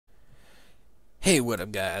Hey, what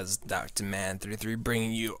up guys, Dr. Man 33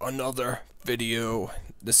 bringing you another video.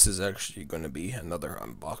 This is actually going to be another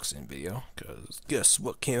unboxing video, because guess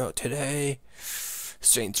what came out today?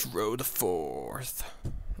 Saints Row the 4th.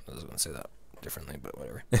 I was going to say that differently, but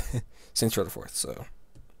whatever. Saints Row the 4th, so.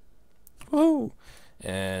 Woo!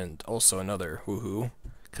 And also another woohoo,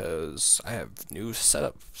 because I have new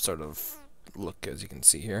setup sort of look, as you can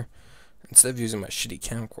see here. Instead of using my shitty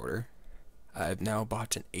camcorder, I've now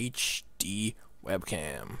bought an HD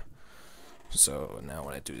webcam. So now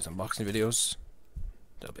when I do these unboxing videos,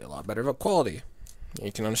 they'll be a lot better of quality.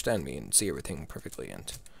 You can understand me and see everything perfectly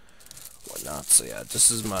and whatnot. So yeah, this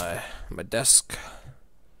is my desk.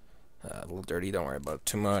 A little dirty, don't worry about it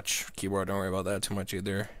too much. Keyboard, don't worry about that too much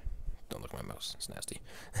either. Don't look at my mouse, it's nasty.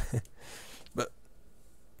 But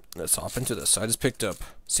let's hop into this. So I just picked up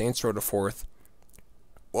Saints Row the 4th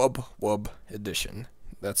Wub Wub edition.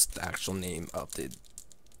 That's the actual name of the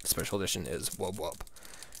special edition, is Wub Wub.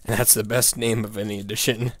 And that's the best name of any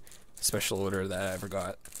edition special order that I ever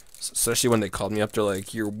got. Especially when they called me up, they're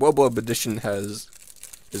like, your Wub Wub edition is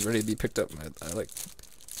ready to be picked up.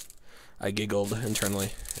 I giggled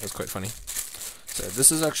internally. It was quite funny. So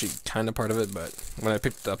this is actually kind of part of it, but when I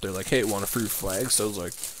picked it up, they're like, hey, want a free flag? So I was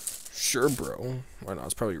like, sure, bro. Why not?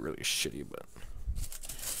 It's probably really shitty, but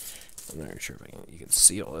I'm not really sure if you can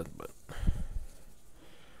seal it, but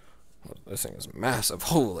this thing is massive.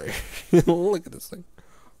 Holy, look at this thing.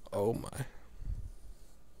 Oh my.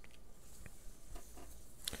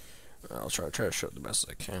 I'll try to show it the best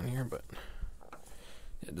I can here, but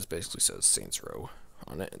yeah, this basically says Saints Row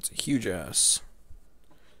on it. It's a huge ass,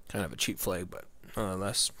 kind of a cheap flag, but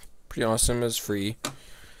nonetheless, pretty awesome. It's free.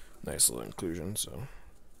 Nice little inclusion, so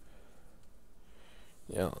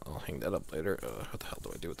yeah, I'll hang that up later. What the hell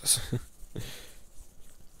do I do with this?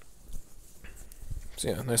 So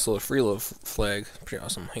yeah, nice little free little flag, pretty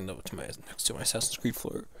awesome. Hanged up to next to my Assassin's Creed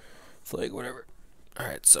flag, whatever. All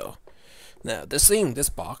right, so now this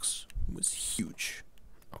box was huge.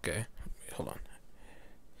 Okay, wait, hold on.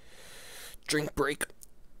 Drink break.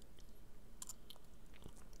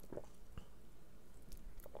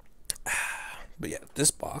 But yeah, this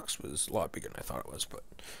box was a lot bigger than I thought it was. But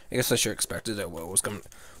I guess I should have expected that what was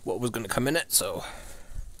gonna come in it. So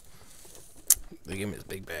they gave me this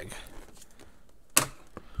big bag.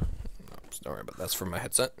 Don't worry about that. That's for my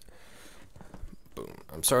headset. Boom.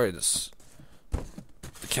 I'm sorry the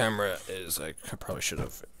camera is like, I probably should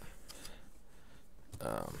have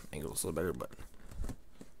angled a little better, but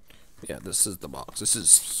yeah, this is the box. This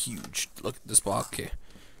is huge. Look at this box. Okay.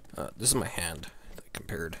 This is my hand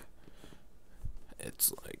compared.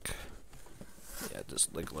 It's like, yeah,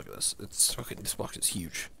 just like look at this. It's okay. This box is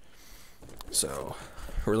huge. So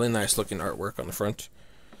really nice looking artwork on the front.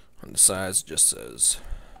 On the sides it just says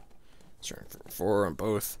 4 on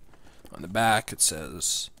both. On the back it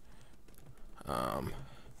says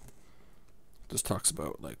this talks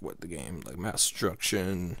about like what the game, like mass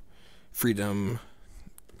destruction, freedom.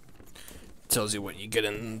 It tells you what you get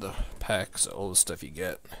in the packs, all the stuff you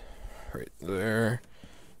get right there.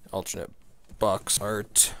 Alternate box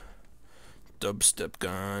art, dubstep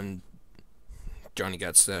gun, Johnny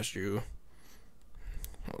Gat statue,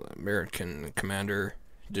 American Commander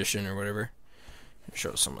edition or whatever.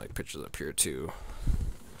 Show some like pictures up here too.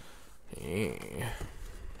 Yeah.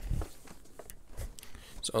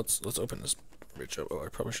 So let's open this bitch up. Oh, I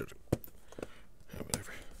probably should. Yeah,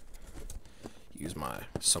 whatever. Use my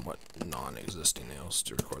somewhat non-existing nails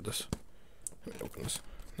to record this. Let me open this.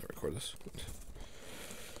 Let me record this.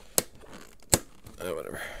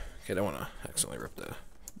 Whatever. Okay, I don't want to accidentally rip the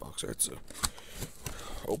box art, so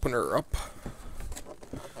open her up.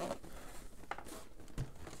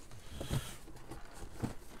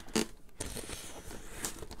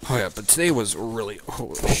 Oh yeah, but today was really,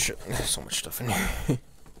 holy shit, there's so much stuff in here.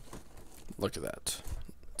 Look at that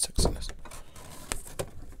sexiness.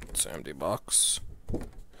 It's an empty box.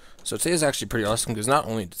 So today is actually pretty awesome, because not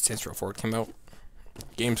only did Saints Row 4 come out,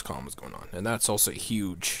 Gamescom was going on, and that's also a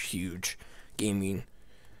huge gaming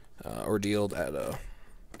ordeal that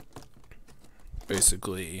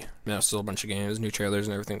basically now still a bunch of games, new trailers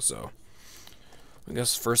and everything. So I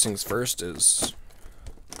guess first things first is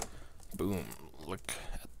boom, look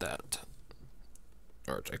that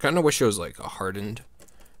art. I kind of wish it was like a hardened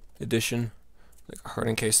edition, like a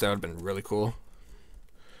hardened case. That would have been really cool,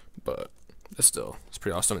 but it's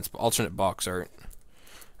pretty awesome. It's alternate box art,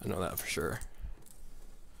 I know that for sure.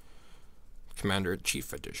 Commander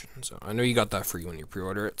Chief edition, so I know you got that free when you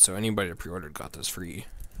pre-order it, so anybody that pre-ordered got this free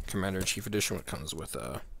Commander Chief edition, which comes with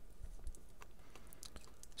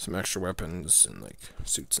some extra weapons and like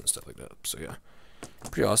suits and stuff like that. So yeah,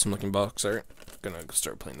 pretty awesome looking box art. Gonna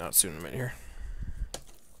start playing that soon in a minute here.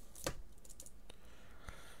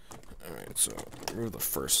 Alright, so remove the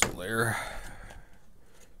first layer.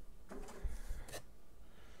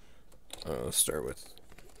 Let's start with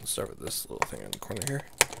this little thing in the corner here.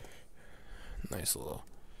 Nice little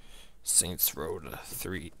Saints Row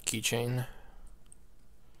 3 keychain.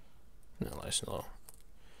 Nice little.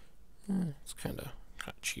 It's kind of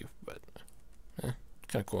cheap, but kind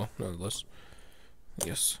of cool nonetheless.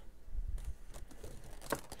 Yes.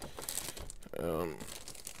 I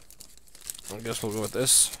guess we'll go with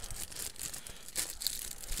this.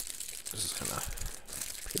 This is kind of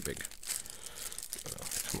pretty big.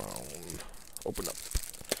 Come on, open up.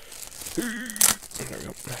 There we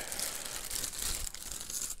go.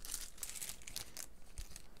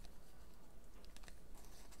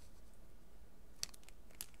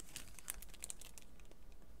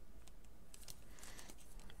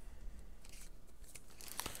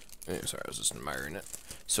 Sorry, I was just admiring it.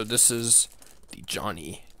 So this is the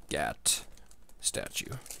Johnny Gat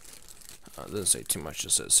statue. Doesn't say too much,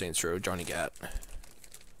 just says Saints Row Johnny Gat.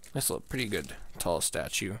 Nice little, pretty good tall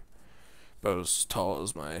statue. About as tall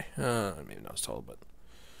as my, maybe not as tall, but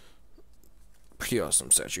pretty awesome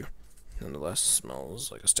statue. Nonetheless,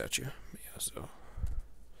 smells like a statue. But yeah, so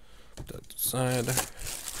put that to the side.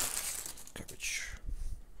 Garbage.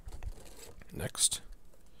 Next.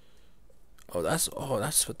 Oh, that's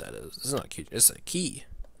what that is. This is not a key. It's a key.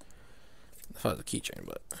 I thought it was a keychain,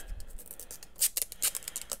 but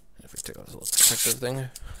if we take out this little protective thing,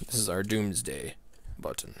 this is our Doomsday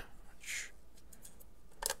button, which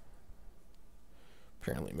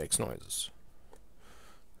apparently makes noises.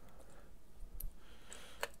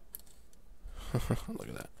 Look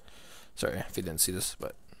at that. Sorry if you didn't see this,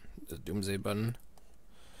 but the Doomsday button.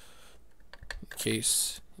 In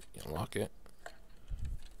case you unlock it.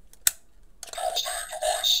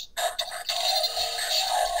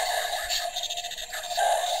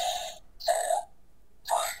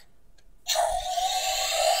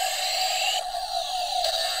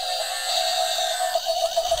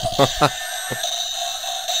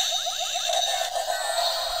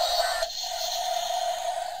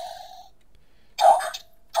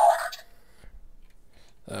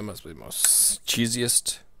 That must be the most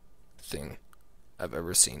cheesiest thing I've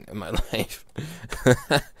ever seen in my life.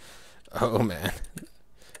 Oh man,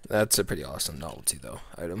 that's a pretty awesome novelty though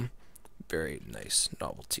item. Very nice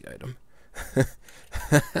novelty item.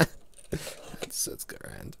 That's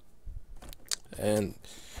grand. And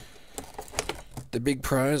the big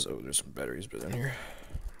prize. Oh, there's some batteries but in here.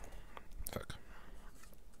 Fuck.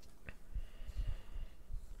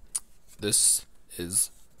 This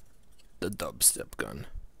is the dubstep gun.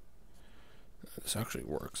 This actually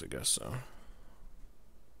works, I guess so.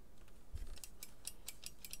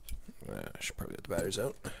 I should probably get the batteries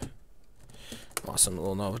out. Awesome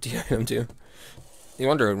little novelty item too. You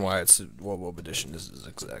wondering why it's a Wub Wub edition? This is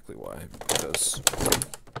exactly why.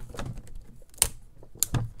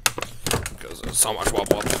 Because there's so much Wub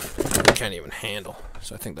Wub I can't even handle.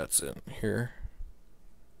 So I think that's it here.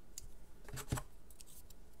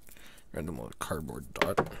 Random little cardboard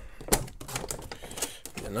dot.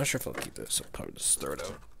 Yeah, I'm not sure if I'll keep this. I'll probably just throw it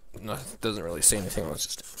out. No, it doesn't really say anything. It's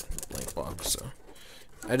just a blank box. So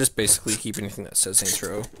I just basically keep anything that says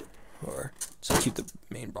intro, or just keep the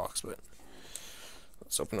main box. But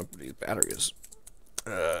let's open up these batteries.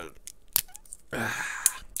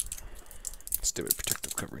 Stupid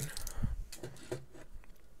protective covering.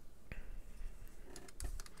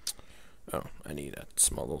 Oh, I need a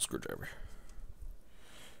small little screwdriver.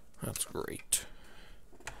 That's great.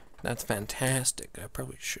 That's fantastic. I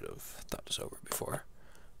probably should have thought this over before.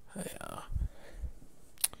 Well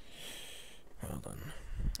then.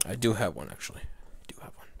 I do have one, actually. I do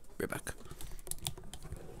have one. Be right back.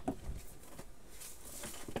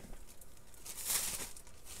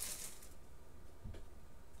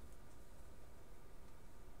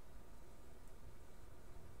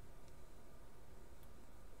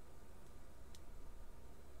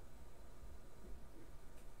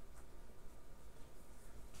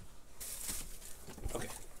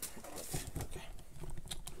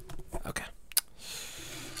 Okay.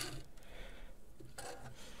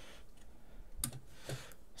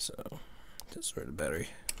 So, this is where the battery.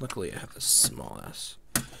 Luckily, I have this small ass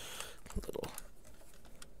little.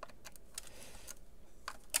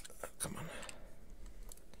 Come on.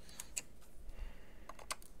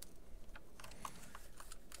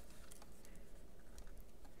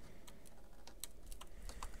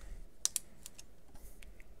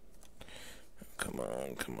 Come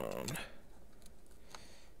on, come on.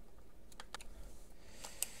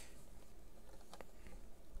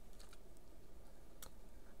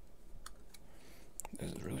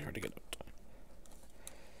 This is really hard to get up.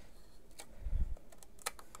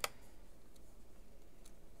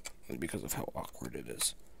 because of how awkward it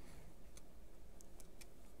is.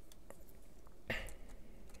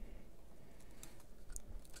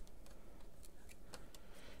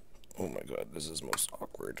 Oh my god, this is the most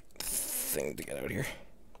awkward thing to get out here.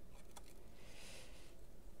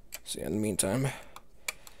 So yeah, in the meantime,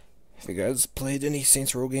 if you guys played any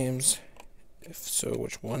Saints Row games, if so,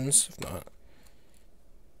 which ones? If not,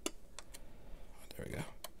 there we go.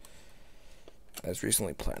 I was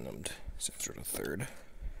recently platinumed Saints Row 3rd.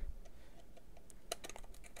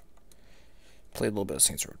 Played a little bit of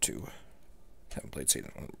Saints Row 2. Haven't played Saints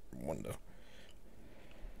Row 1 though.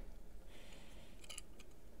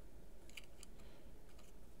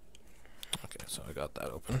 Okay, so I got that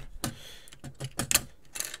open.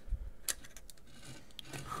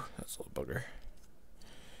 That's a little bugger.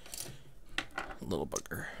 Little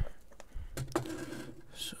bugger.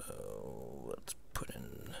 So let's put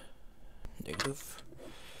in negative.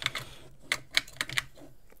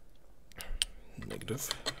 Negative.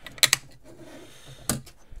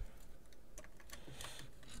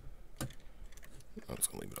 I'm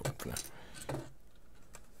just gonna leave it open for now.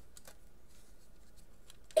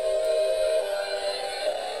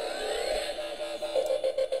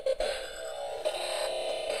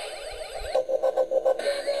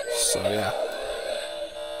 So yeah.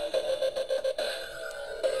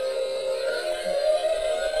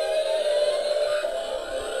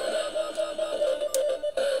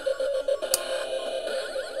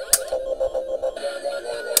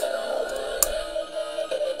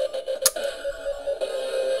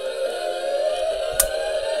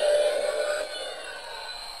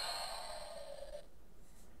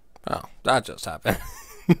 Oh, that just happened.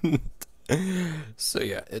 So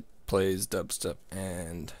yeah, it plays dubstep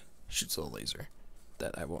and shoots a laser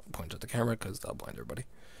that I won't point at the camera because that'll blind everybody.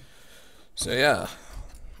 So yeah,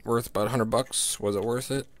 worth about $100. Was it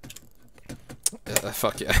worth it?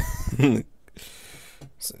 Fuck yeah.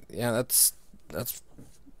 So yeah, that's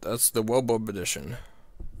the Wub Wub edition.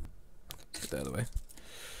 Get that out of the way.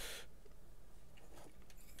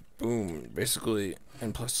 Boom, basically,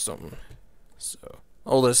 and plus something. So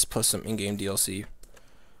all this plus some in-game DLC,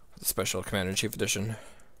 the special Commander-in-Chief edition,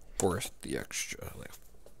 worth the extra like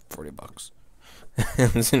 $40.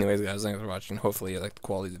 So anyways, guys, thanks for watching. Hopefully you like the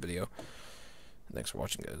quality of the video. Thanks for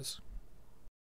watching, guys.